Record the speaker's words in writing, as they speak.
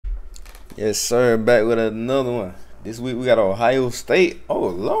Yes, sir. Back with another one. This week we got Ohio State. Oh,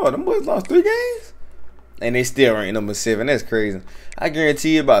 Lord. Them boys lost 3 games? And they still ranked number 7. That's crazy. I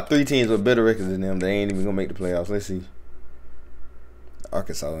guarantee you about 3 teams with better records than them. They ain't even going to make the playoffs. Let's see.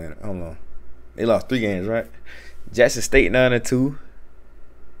 Arkansas in it. Hold on. They lost 3 games, right? Jackson State 9-2.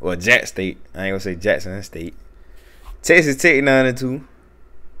 Well, Jack State. I ain't going to say Jackson State. Texas Tech 9-2.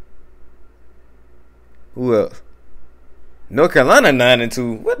 Who else? North Carolina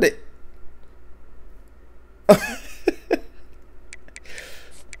 9-2. What the...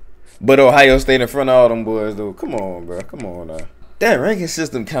 But Ohio State in front of all them boys, though. Come on, bro. Come on now. That ranking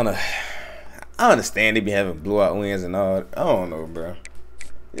system kind of... I understand they be having blowout wins and all. I don't know, bro.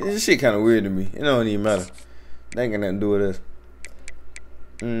 This shit kind of weird to me. It don't even matter. That ain't got nothing to do with us.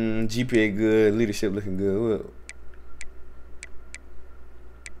 GPA good. Leadership looking good.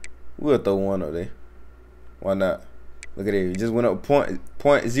 We'll throw one up there. Why not? Look at it. You just went up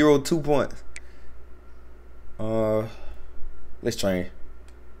 0.02 points. Let's train.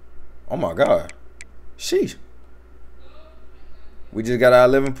 Oh my God. Sheesh. We just got our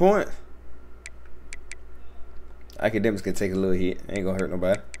 11 points. Academics can take a little hit. Ain't gonna hurt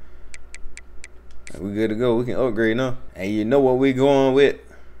nobody. We good to go. We can upgrade now. And you know what we going with?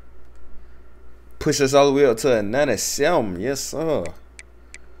 Push us all the way up to a 97. Yes, sir.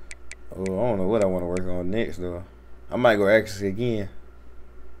 Oh, I don't know what I want to work on next, though. I might go accuracy again.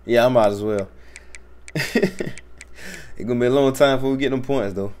 Yeah, I might as well. It's gonna be a long time before we get them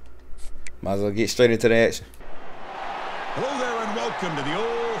points, though. Might as well get straight into the action. Hello there and welcome to the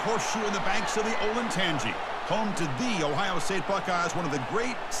old horseshoe in the banks of the Olentangy. Home to the Ohio State Buckeyes, one of the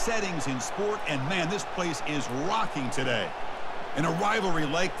great settings in sport. And man, this place is rocking today. And a rivalry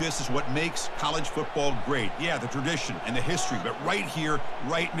like this is what makes college football great. Yeah, the tradition and the history, but right here,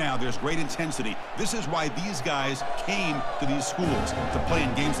 right now, there's great intensity. This is why these guys came to these schools to play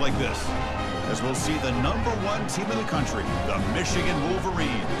in games like this. As we'll see the #1 team in the country, the Michigan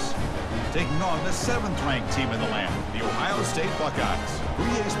Wolverines, taking on the 7th-ranked team in the land, the Ohio State Buckeyes.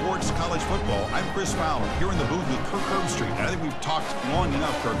 3A Sports College Football, I'm Chris Fowler, here in the booth with Kirk Herbstreit. I think we've talked long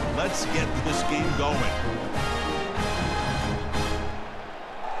enough, Kirk. Let's get this game going.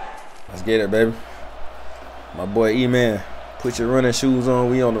 Let's get it, baby. My boy E-Man, put your running shoes on.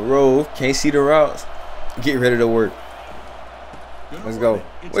 We on the road. Can't see the routes. Get ready to work. Let's go.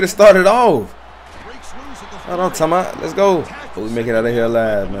 Where it started off. I don't talking about. Let's go. But we make it out of here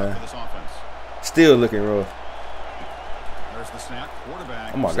alive, man. Still looking rough.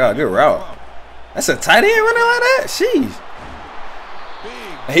 Oh my God, good route. That's a tight end running like that? Sheesh.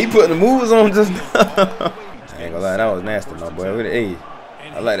 He putting the moves on just now. I ain't gonna lie, that was nasty, my boy. With the A.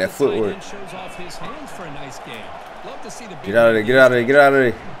 I like that footwork. Get out of there, get out of there, get out of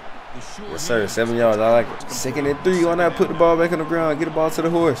there. Yes, sir. 7 yards. I like it. 2nd and 3 on that. Put the ball back on the ground. Get the ball to the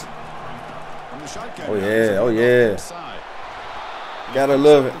horse. Oh, yeah. Oh, yeah. Gotta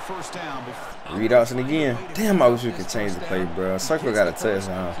love it. Read option again. Damn, I wish we could change the play, bro. Circle got a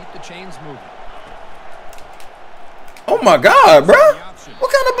touchdown. Oh, my God, bro. What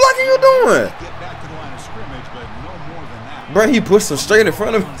kind of blocking you doing? Bro, he pushed him straight in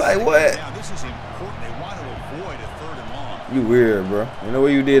front of him. Like, what? You weird, bro. You know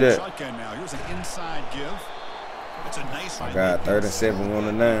where you did that? I got 3rd and 7, 1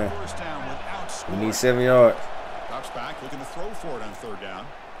 to 9. We need 7 yards.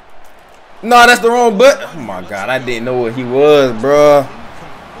 No, that's the wrong button. Oh my God, I didn't know what he was, bro.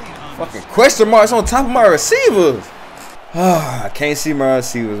 Fucking question marks on top of my receivers. I can't see my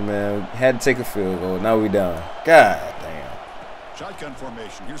receivers, man. Had to take a field goal. Now we down. God damn. Shotgun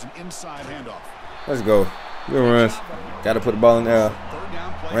formation. Here's an inside handoff. Let's go. Good runs. Got to put the ball in there.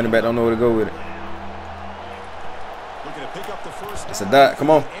 Running back don't know where to go with it. It's a dot. Come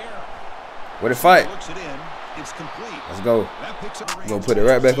on. Where to fight? Let's go. We're going to put it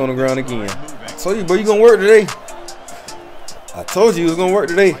right back on the ground again. I told you, bro, you going to work today. I told you was going to work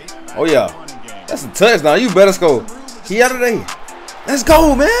today. Oh, yeah. That's a touchdown. You better score. He out of there. Let's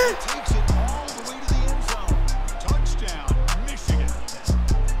go, man.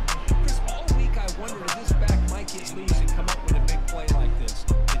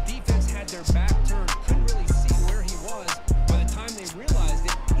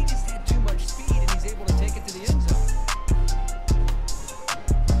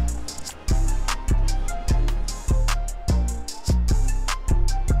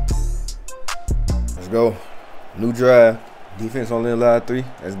 Go. New drive. Defense only allowed 3.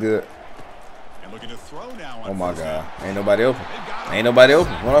 That's good. Oh my God. Ain't nobody open. Ain't nobody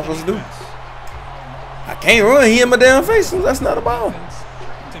open. What am I supposed to do? I can't run. He in my damn face. That's not a ball. To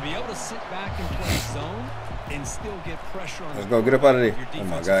be able to sit back and play zone and and still get pressure on. Let's go. Get up out of there. Oh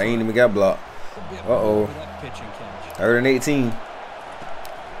my God, he ain't even got blocked. Uh-oh. 3rd and 18.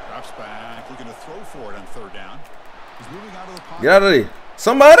 Drops back, looking to throw for it on 3rd down. He's moving out of the pocket. Get out of there.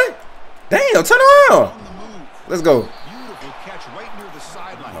 Somebody? Damn, turn around. Let's go. Beautiful catch right near the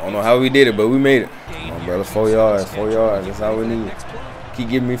sideline. I don't know how we did it, but we made it. Come on, brother. 4 yards. 4 yards. That's all we need. Keep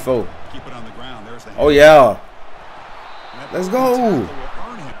giving me 4. Keep it on the ground. There's the Oh, yeah. Let's go.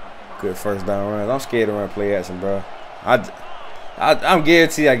 Good 1st down runs. I'm scared to run play action, bro. I'm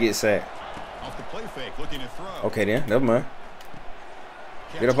guaranteed I get sacked. Off the play fake, looking to throw. Okay, then. Never mind.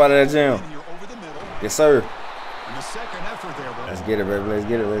 Get up out of that jam. Yes, sir. And the second effort there, Let's get it, baby. Let's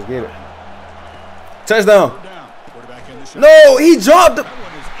get it. Let's get it. Touchdown. Quarterback in the shot. No, he dropped it.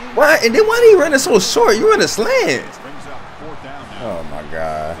 Why? And then why did he run it so short? You run a slant. Brings up 4th down now. Oh, my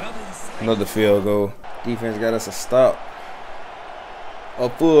God. Another field goal. Defense got us a stop. A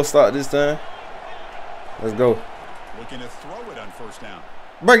full stop this time. Let's go. Looking to throw it on 1st down.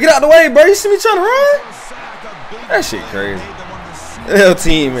 Bro, get out the way, bro. You see me trying to run? That shit crazy. Hell,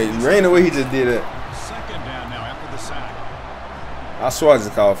 teammate. Ran the way he just did it. 2nd down now after the sack. I swear I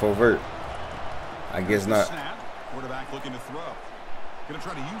just called for a vert. I guess not. Quarterback looking to throw. Gonna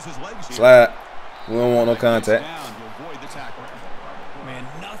try to use his legs here. Slide. We don't want no contact. Man,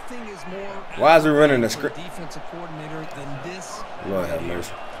 nothing is more. Why is he running the script? Defensive coordinator than this. Lord have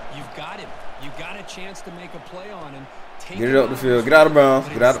mercy. You've got him. You got a chance to make a play on him. Get it up the field. Get out of bounds.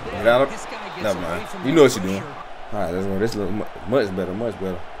 Get out of. Never mind. You know what you're doing. All right, let's go. This looks much better. Much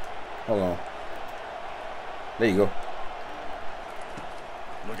better. Hold on. There you go.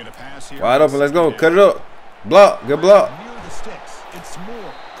 Looking to pass here. Wide open. Let's go. Cut it up. Block. Good block.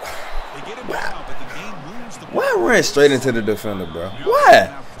 Why run straight into the defender, bro?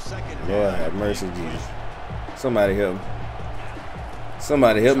 Why? Lord have mercy, Jesus. Somebody help me.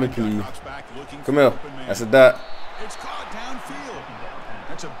 Somebody help me, please. Come here. That's a dot. It's caught downfield.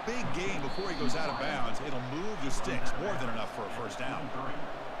 That's a big gain before he goes out of bounds. It'll move the sticks. More than enough for a 1st down.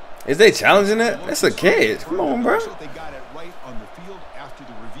 Is they challenging that? That's a catch. Come on, bro. They got it right on the field after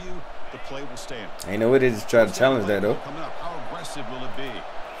the review. The play will stand. Ain't no way they just try to challenge that, though. Coming up, how aggressive will it be?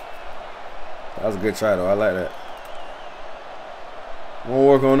 That was a good try, though. I like that. We'll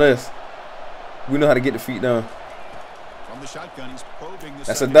work on this. We know how to get the feet down. From the shotgun, he's probing the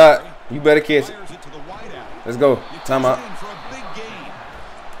That's a dot. You better catch it. Let's go. Time out.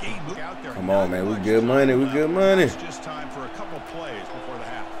 Come on, man. We good money. We good money. Just time for a couple plays before the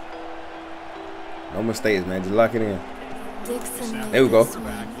half. No mistakes, man. Just lock it in. There we go.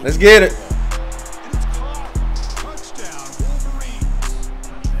 Let's get it.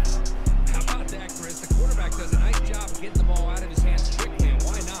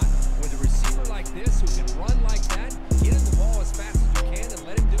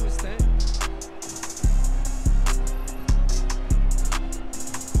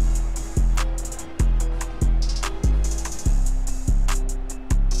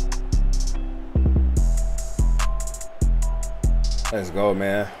 Let's go,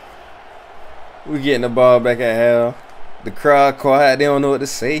 man. We getting the ball back at half. The crowd quiet. They don't know what to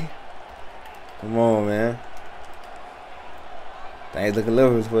say. Come on, man. Things looking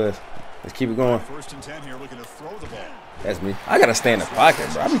lovely for us. Let's keep it going. 1st and 10 here, looking to throw the ball. That's me. I gotta stay in the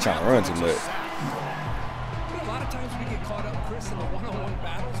pocket, bro. I be trying to run too much. A lot of times we get caught up, Chris, in the one-on-one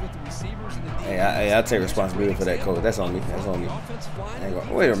battles with the receivers and the defense. Hey, I take responsibility for that, coach. That's on me. That's on me.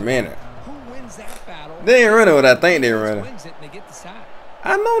 Wait a minute. They ain't running what I think they're running.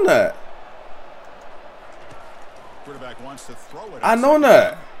 I know that. I know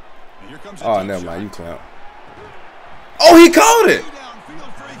that. Oh, never mind. You clown. Oh, he caught it.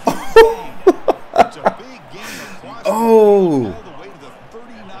 Oh.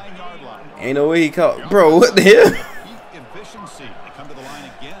 Ain't no way he caught. Bro, what the hell?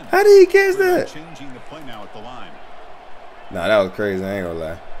 How did he catch that? Nah, that was crazy. I ain't gonna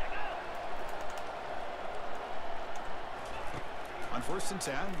lie.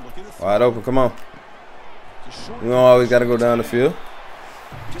 Wide open, come on. We don't always got to go down the field.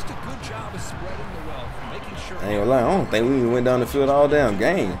 Just a good job of spreading the wealth, making sure. I ain't gonna lie, I don't think we even went down the field all damn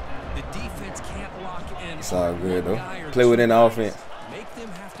game. The defense can't lock in. It's all good though. Play within the offense. Make them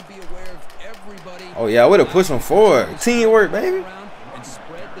have to be aware of everybody. Oh yeah, I would have pushed them forward. Teamwork, baby. And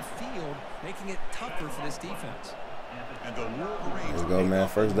spread the field, making it tougher for this defense. Let's go, man.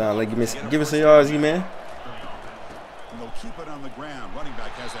 1st down. Like, give us some yards, man. And they'll keep it on the ground. Running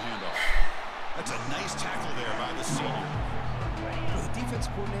back has the handoff. That's a nice tackle there by the senior. The defense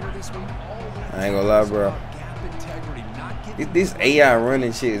coordinator this week. I ain't gonna lie, bro. This AI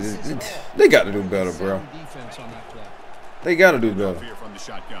running shit, they got to do better, bro. They got to do better.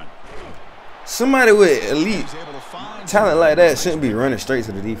 Somebody with elite talent like that shouldn't be running straight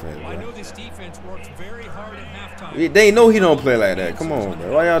to the defense, I know bro. this defense works very hard at halftime. They know he don't play like that. Come on,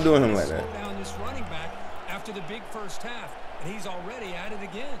 bro. Why y'all doing him like that? Slow down this running back after the big first half, and he's already at it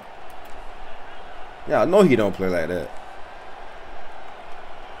again. Y'all know he don't play like that.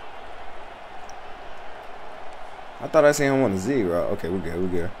 I thought I seen him on the Z route. Okay, we good. We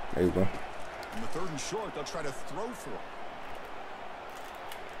good. There you go. In the 3rd and short, they'll try to throw for it.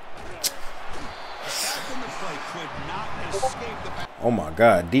 Oh my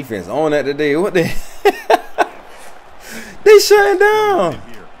God, defense on that today. What the? They shutting down.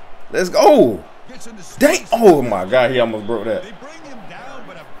 Let's go. Dang. Oh my God, he almost broke that.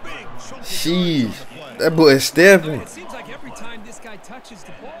 Sheesh. That boy is stepping. It seems like every time this guy touches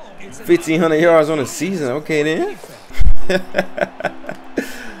the ball, it's 1,500 yards on the season. Okay, then.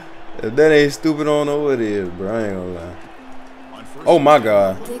 If that ain't stupid, I don't know what it is, bro. I ain't gonna lie. Oh my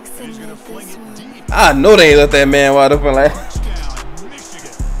God. I know they ain't left that man wide open like.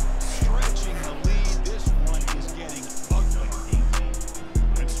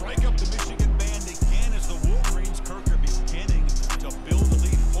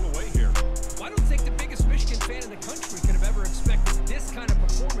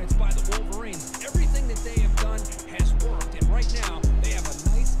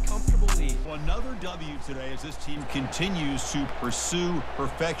 Today as this team continues to pursue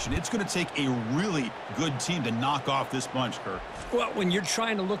perfection. It's going to take a really good team to knock off this bunch, Kirk. Well, when you're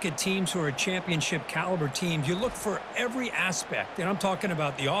trying to look at teams who are championship caliber teams, you look for every aspect. And I'm talking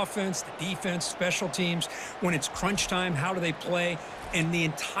about the offense, the defense, special teams. When it's crunch time, how do they play? And the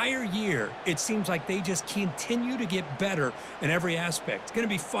entire year, it seems like they just continue to get better in every aspect. It's going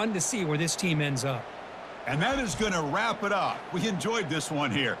to be fun to see where this team ends up. And that is going to wrap it up. We enjoyed this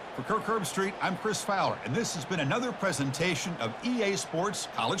one here. For Kirk Herbstreit, I'm Chris Fowler, and this has been another presentation of EA Sports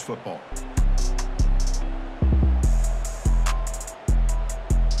College Football.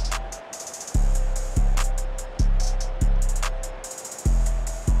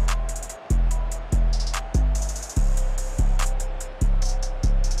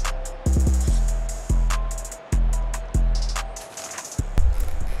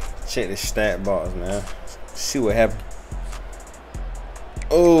 Check the stat box, man. See what happened.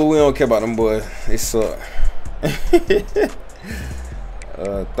 Oh, we don't care about them boys. They suck.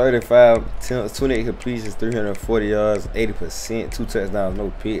 35 attempts, 28 completions, 340 yards, 80%, 2 touchdowns,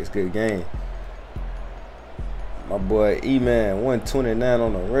 no picks. Good game. My boy E-Man, 129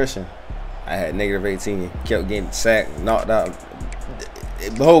 on the rushing. I had negative 18. Kept getting sacked, knocked out. A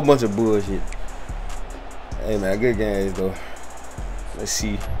whole bunch of bullshit. Hey, man, good games, though. Let's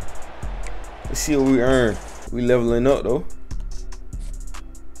see. Let's see what we earn. We leveling up though.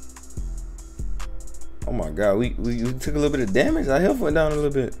 Oh my God, we took a little bit of damage. Our health went down a little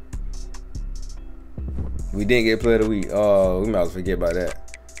bit. We didn't get player of the week. Oh, we might as well forget about that.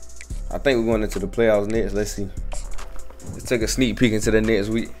 I think we're going into the playoffs next. Let's see. Let's take a sneak peek into the next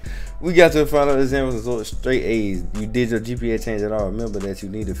week. We got to the final exam with straight A's. You did your GPA change at all. Remember that you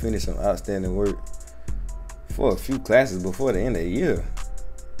need to finish some outstanding work for a few classes before the end of the year.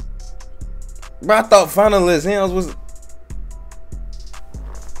 Bro, I thought final exams was.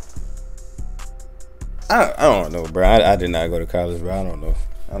 I don't know, bro. I did not go to college, bro. I don't know.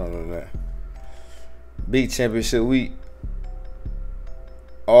 I don't know that. Big championship week.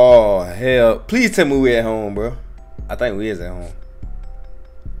 Oh hell! Please tell me we at home, bro. I think we is at home.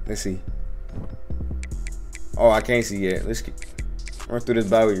 Let's see. Oh, I can't see yet. Let's run through this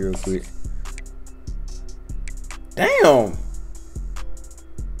bye week real quick. Damn.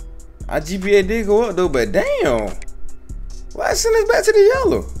 Our GPA did go up though, but damn. Why send us back to the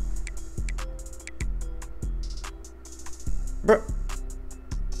yellow? Bro.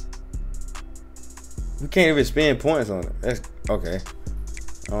 We can't even spend points on it. That's okay.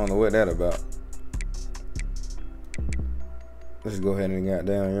 I don't know what that about. Let's go ahead and get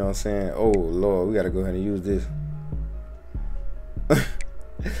down, you know what I'm saying? Oh Lord, we gotta go ahead and use this.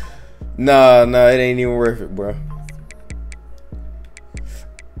 Nah, it ain't even worth it, bro.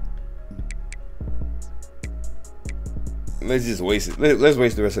 Let's just waste it. Let's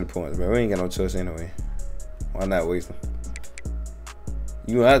waste the rest of the points, bro. We ain't got no choice anyway. Why not waste them?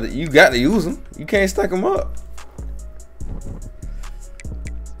 You got to use them. You can't stack them up.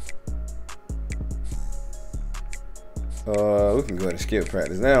 We can go ahead and skip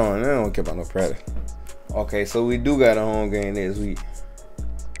practice. They don't care about no practice. Okay, so we do got a home game next week.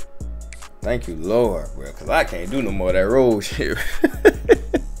 Thank you, Lord, bro, because I can't do no more of that road shit.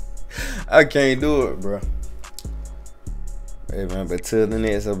 I can't do it, bro. Hey, man, but till the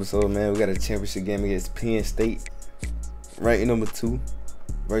next episode, man, we got a championship game against Penn State. Ranked number 2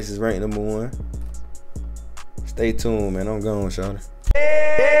 versus ranked #1. Stay tuned, man. I'm gone, shawty.